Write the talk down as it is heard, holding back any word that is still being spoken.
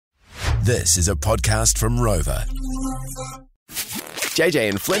This is a podcast from Rover. JJ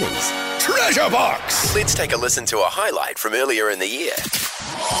and Fleming's Treasure Box. Let's take a listen to a highlight from earlier in the year.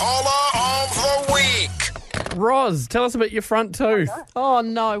 Holler of the week. Roz, tell us about your front tooth. Oh,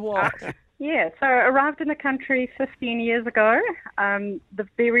 no, what? Yeah, so I arrived in the country 15 years ago. The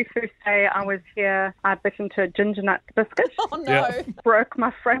very first day I was here, I bit into a ginger nut biscuit. Oh, no. Yeah. Broke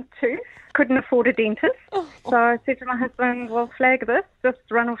my front tooth. Couldn't afford a dentist. So I said to my husband, well, flag this. Just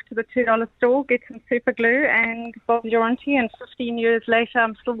run off to the $2 store, get some super glue, and Bob your auntie. And 15 years later,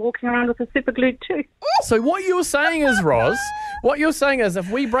 I'm still walking around with a superglued tooth. So what you're saying is, Roz,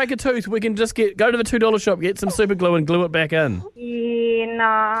 if we break a tooth, we can just go to the $2 shop, get some super glue and glue it back in. Yeah,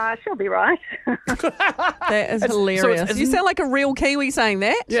 nah, she'll be right. That is hilarious. it's You sound like a real Kiwi saying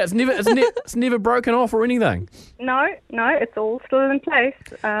that. Yeah, it's never broken off or anything. No, it's all still in place.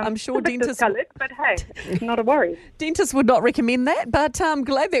 I'm sure a bit dentists- discoloured, but hey, not a worry. Dentists would not recommend that, but I'm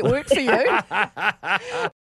glad that worked for you.